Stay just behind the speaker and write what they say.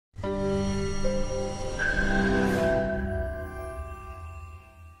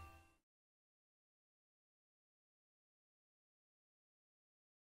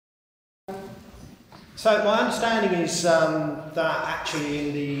So my understanding is that actually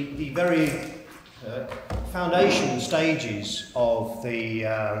in the very foundation stages of the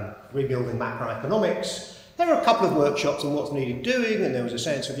rebuilding macroeconomics, there were a couple of workshops on what's needed doing, and there was a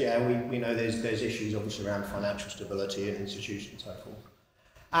sense of, yeah, we know there's issues obviously around financial stability and institutions and so forth.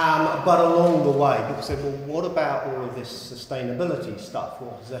 But along the way, people said, well, what about all of this sustainability stuff?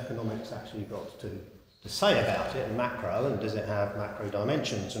 What has economics actually got to say about it, and macro, and does it have macro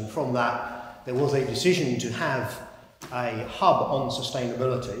dimensions? And from that, there was a decision to have a hub on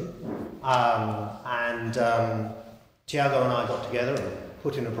sustainability, Tiago and I got together and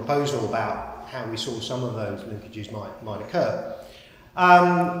put in a proposal about how we saw some of those linkages might occur.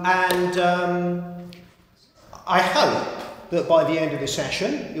 I hope that by the end of the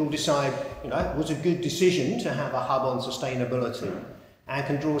session you'll decide, it was a good decision to have a hub on sustainability, and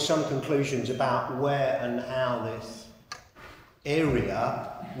can draw some conclusions about where and how this area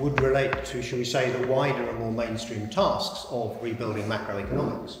would relate to, shall we say, the wider and more mainstream tasks of rebuilding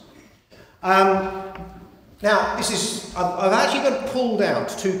macroeconomics. Now, I've actually pulled out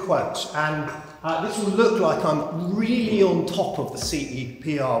two quotes, and this will look like I'm really on top of the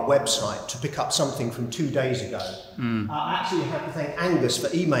CEPR website to pick up something from 2 days ago. I actually have to thank Angus for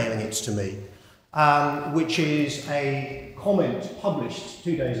emailing it to me, which is a comment published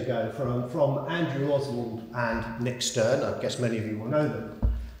 2 days ago from Andrew Oswald and Nick Stern. I guess many of you will know them.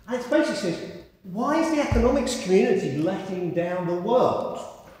 And it basically says, why is the economics community letting down the world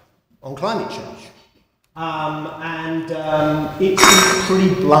on climate change? It's in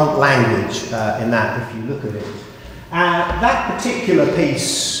pretty blunt language in that, if you look at it. That particular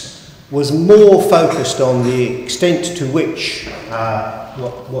piece was more focused on the extent to which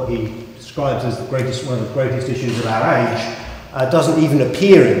what he describes as one of the greatest issues of our age doesn't even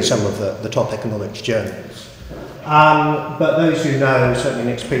appear in some of the top economics journals. But those who know, certainly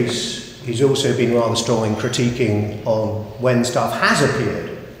Nick's piece, he's also been rather strong in critiquing on when stuff has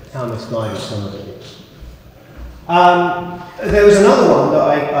appeared, how misguided some of it is. There was another one that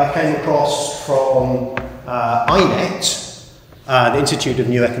I came across from INET, the Institute of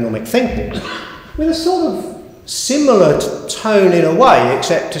New Economic Thinking, with a sort of similar tone in a way,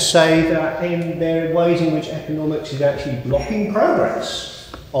 except to say that there are ways in which economics is actually blocking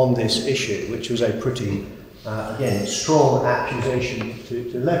progress on this issue, which was a pretty, again, strong accusation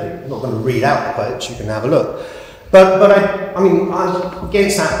to levy. I'm not going to read out the quotes, you can have a look. But I'm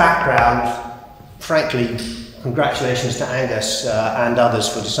against that background, frankly, congratulations to Angus and others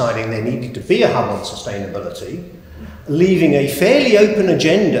for deciding there needed to be a hub on sustainability, leaving a fairly open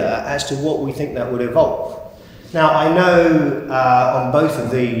agenda as to what we think that would evolve. Now, I know on both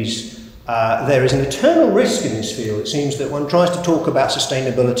of these there is an eternal risk in this field. It seems that one tries to talk about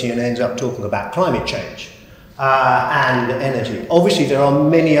sustainability and ends up talking about climate change and energy. Obviously, there are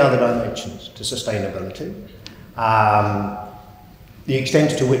many other dimensions to sustainability. The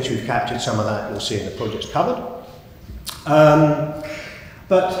extent to which we've captured some of that, you'll see in the projects covered.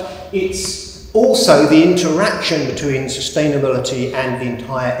 But it's also the interaction between sustainability and the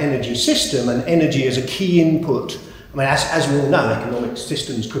entire energy system, and energy as a key input. I mean, as we all know, economic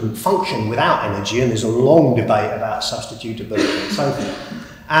systems couldn't function without energy, and there's a long debate about substitutability and so forth.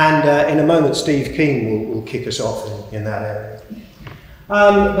 And in a moment, Steve King will kick us off in that area.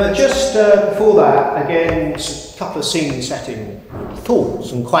 But just before that, again, a couple of scene-setting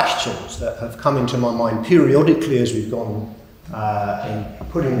thoughts and questions that have come into my mind periodically as we've gone in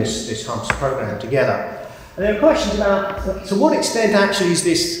putting this HUBS program together. And there are questions about, to what extent actually is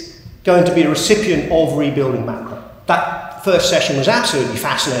this going to be a recipient of rebuilding macro? That first session was absolutely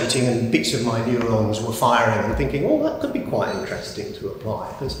fascinating, and bits of my neurons were firing and thinking, oh, that could be quite interesting to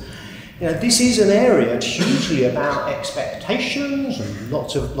apply. Because this is an area that's hugely about expectations and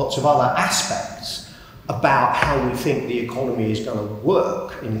lots of other aspects about how we think the economy is going to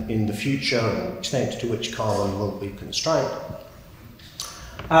work in the future, and the extent to which carbon will be constrained.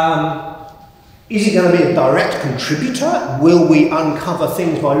 Is it going to be a direct contributor? Will we uncover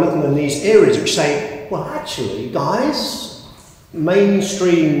things by looking in these areas which say, well, actually, guys,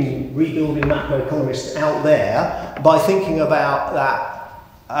 mainstream rebuilding macroeconomists out there, by thinking about that,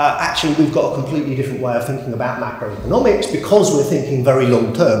 actually we've got a completely different way of thinking about macroeconomics because we're thinking very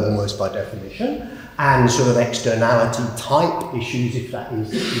long term, almost by definition, and sort of externality type issues, if that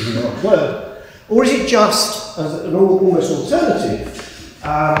is even a word. Or is it just, as an almost alternative,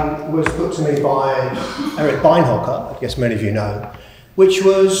 was put to me by Eric Beinhocker, I guess many of you know, which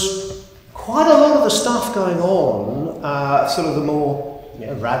was quite a lot of the stuff going on, sort of the more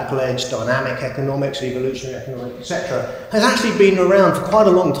radical edge, dynamic economics, evolutionary economics, etc., has actually been around for quite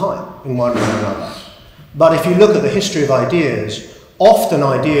a long time in one way or another. But if you look at the history of ideas, often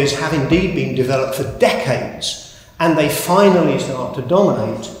ideas have indeed been developed for decades, and they finally start to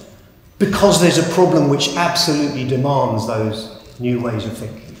dominate because there's a problem which absolutely demands those new ways of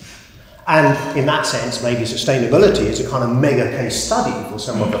thinking. And in that sense, maybe sustainability is a kind of mega case study for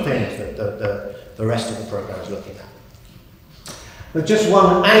some of the things that the rest of the programme is looking at. But just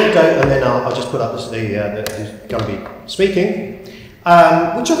one anecdote, and then I'll just put up who's going to be speaking,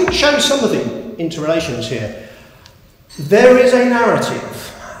 which I think shows some of the interrelations here. There is a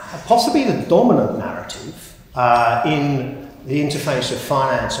narrative, possibly the dominant narrative, in the interface of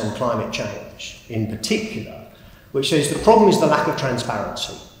finance and climate change in particular, which says the problem is the lack of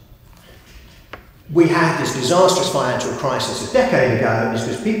transparency. We had this disastrous financial crisis a decade ago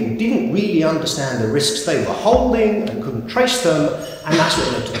because people didn't really understand the risks they were holding and couldn't trace them, and that's what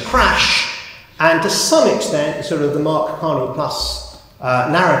led to the crash. And to some extent, sort of the Mark Carney Plus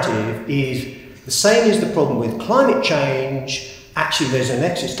narrative is the same as the problem with climate change. Actually, there's an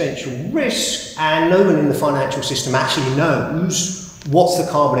existential risk, and no one in the financial system actually knows what's the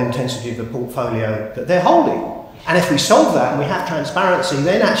carbon intensity of the portfolio that they're holding. And if we solve that and we have transparency,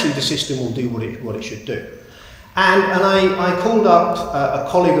 then actually the system will do what it should do. And I called up a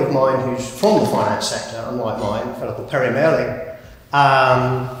colleague of mine who's from the finance sector, unlike mine, a fellow called Perry Merling,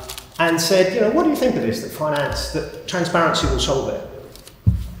 and said, what do you think of this, that transparency will solve it?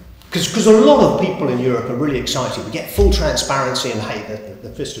 Because a lot of people in Europe are really excited. We get full transparency and, hey,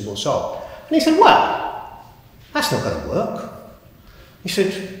 the system will solve. And he said, well, that's not going to work. He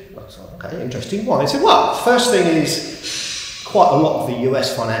said, okay, interesting. Why? He said, well, first thing is quite a lot of the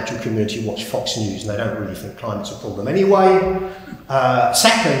US financial community watch Fox News and they don't really think climate's a problem anyway.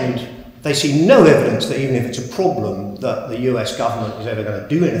 Second, they see no evidence that even if it's a problem that the US government is ever going to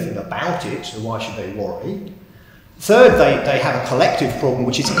do anything about it, so why should they worry? Third, they have a collective problem,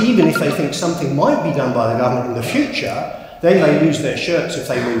 which is even if they think something might be done by the government in the future, then they lose their shirts if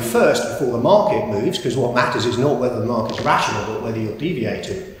they move first before the market moves, because what matters is not whether the market's rational, but whether you're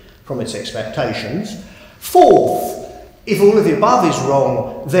deviating from its expectations. Fourth, if all of the above is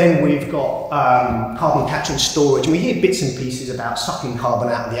wrong, then we've got carbon capture and storage, and we hear bits and pieces about sucking carbon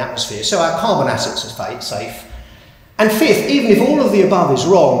out of the atmosphere, so our carbon assets are safe. And fifth, even if all of the above is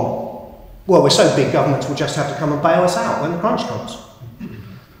wrong, well, we're so big, governments will just have to come and bail us out when the crunch comes.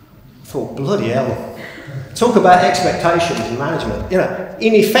 I thought, bloody hell. Talk about expectations and management.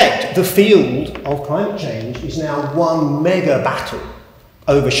 In effect, the field of climate change is now one mega battle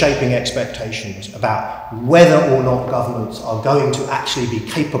over shaping expectations about whether or not governments are going to actually be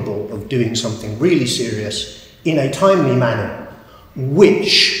capable of doing something really serious in a timely manner,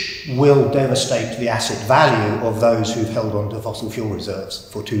 which will devastate the asset value of those who've held on to fossil fuel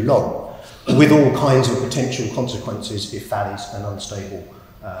reserves for too long, with all kinds of potential consequences if that is an unstable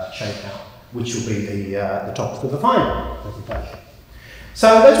shakeout, which will be the topic of the final presentation.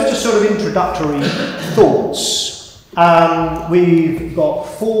 So those are just sort of introductory thoughts. We've got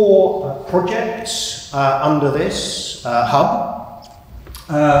 4 projects under this hub.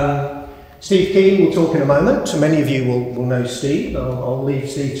 Steve Keane will talk in a moment. Many of you will know Steve. I'll leave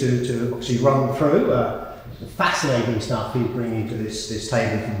Steve to actually run through the fascinating stuff he's bringing to this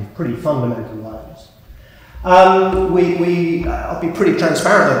table from pretty fundamental ways. I'll be pretty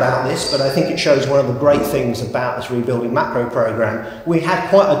transparent about this, but I think it shows one of the great things about this Rebuilding Macro programme. We had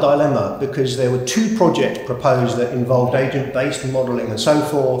quite a dilemma because there were 2 projects proposed that involved agent-based modelling and so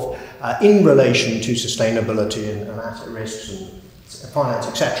forth in relation to sustainability and asset risks and finance,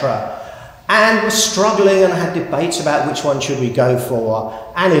 etc. And we're struggling and had debates about which one should we go for,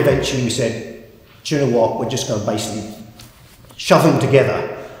 and eventually we said, do you know what, we're just going to basically shove them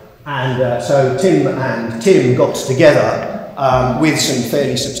together. And so Tim and Tim got together with some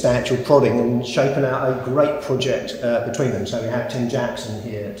fairly substantial prodding and shaping out a great project between them. So we have Tim Jackson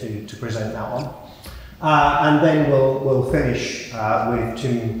here to present that one. And then we'll finish with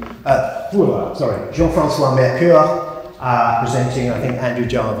Jean-François Mercure presenting. I think Andrew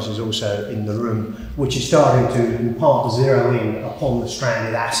Jarvis is also in the room, which is starting to in part zero in upon the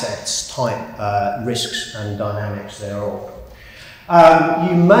stranded assets type risks and dynamics thereof.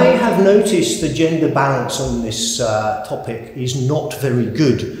 You may have noticed the gender balance on this topic is not very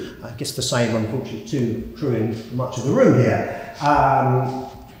good. I guess the same, unfortunately, true in much of the room here.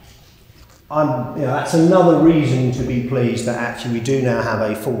 That's another reason to be pleased that actually we do now have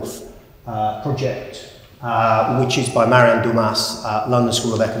a 4th project, which is by Marianne Dumas, London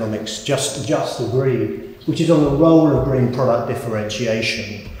School of Economics, just agreed, which is on the role of green product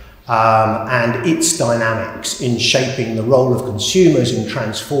differentiation. And its dynamics in shaping the role of consumers in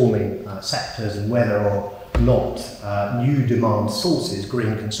transforming sectors and whether or not new demand sources,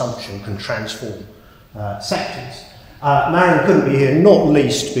 green consumption, can transform sectors. Marion couldn't be here, not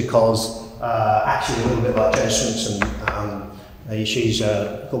least because actually a little bit like Joe Simpson, she's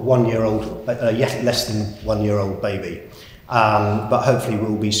got 1 year old, less than 1 year old baby. But hopefully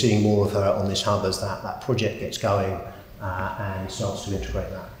we'll be seeing more of her on this hub as that project gets going and starts to integrate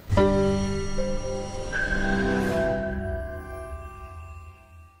that.